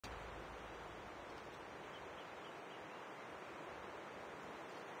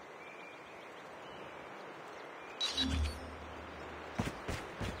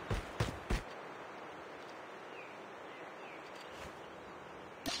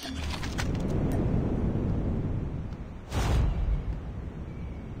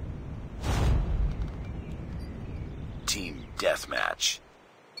deathmatch.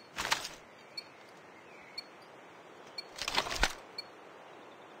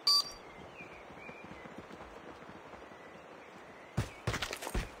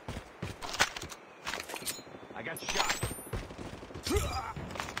 I got shot.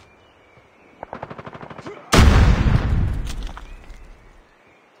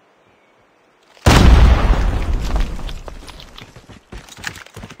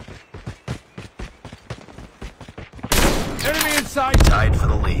 Enemy inside. Tied for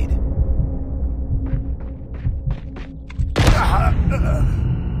the lead.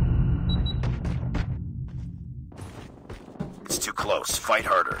 It's too close. Fight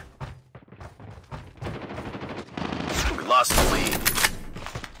harder. We lost the lead.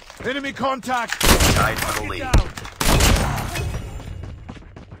 Enemy contact. Tied for the lead. Down.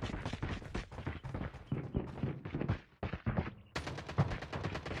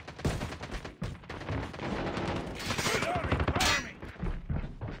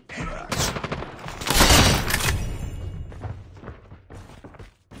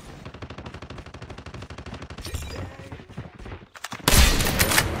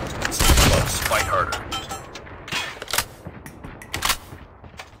 It's too close. Fight harder.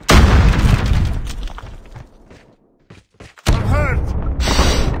 I'm hurt.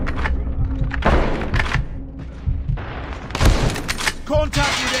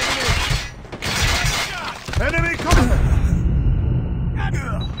 Contact with enemy. Enemy coming.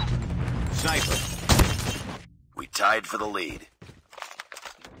 Sniper. We tied for the lead.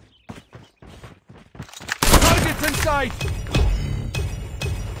 Targets in sight.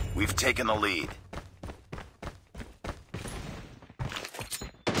 We've taken the lead.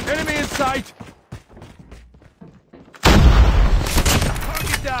 Enemy in sight.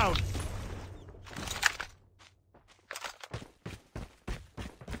 Target down.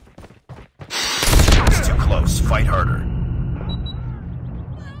 It's too close. Fight harder.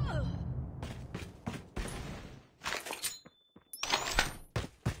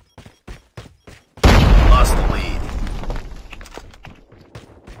 Lost the lead.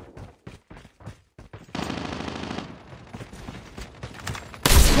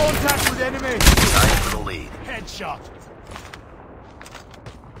 Contact with enemy. Tied for the lead. Headshot.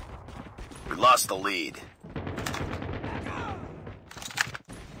 We lost the lead.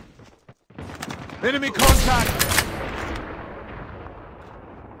 Enemy contact.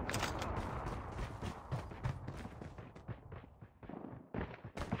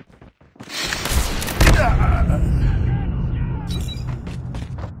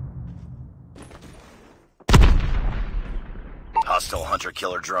 Hostile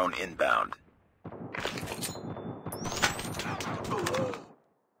hunter-killer drone inbound.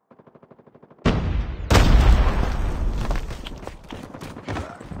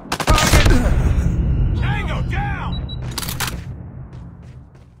 Tango down.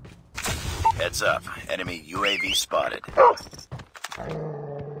 Heads up. Enemy UAV spotted.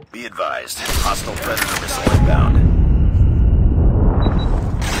 Be advised. Hostile Predator missile inbound.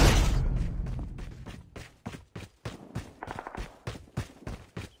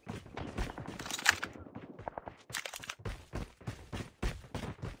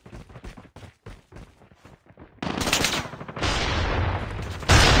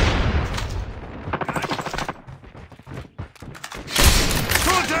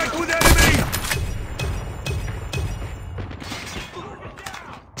 Contact with enemy.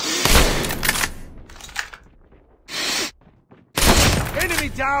 Enemy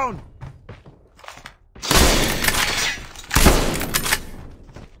down.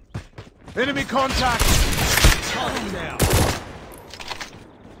 Enemy contact. Calm down.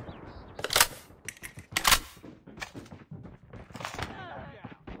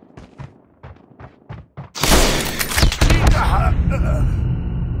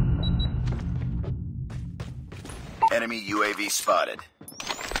 Enemy UAV spotted.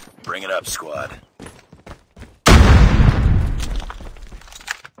 Bring it up, squad.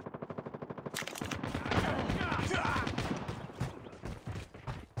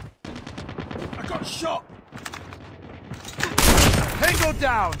 I got shot. Tango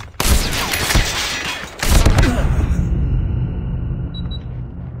down.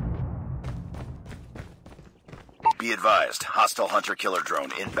 Be advised. Hostile hunter-killer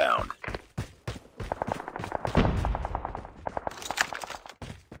drone inbound.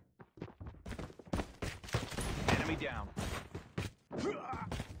 Enemy down.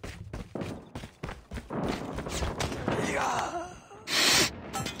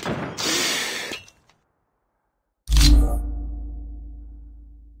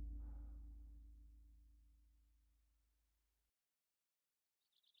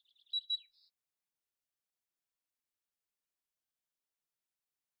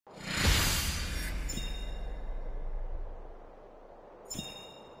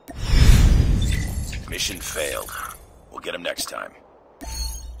 Mission failed. We'll get him next time.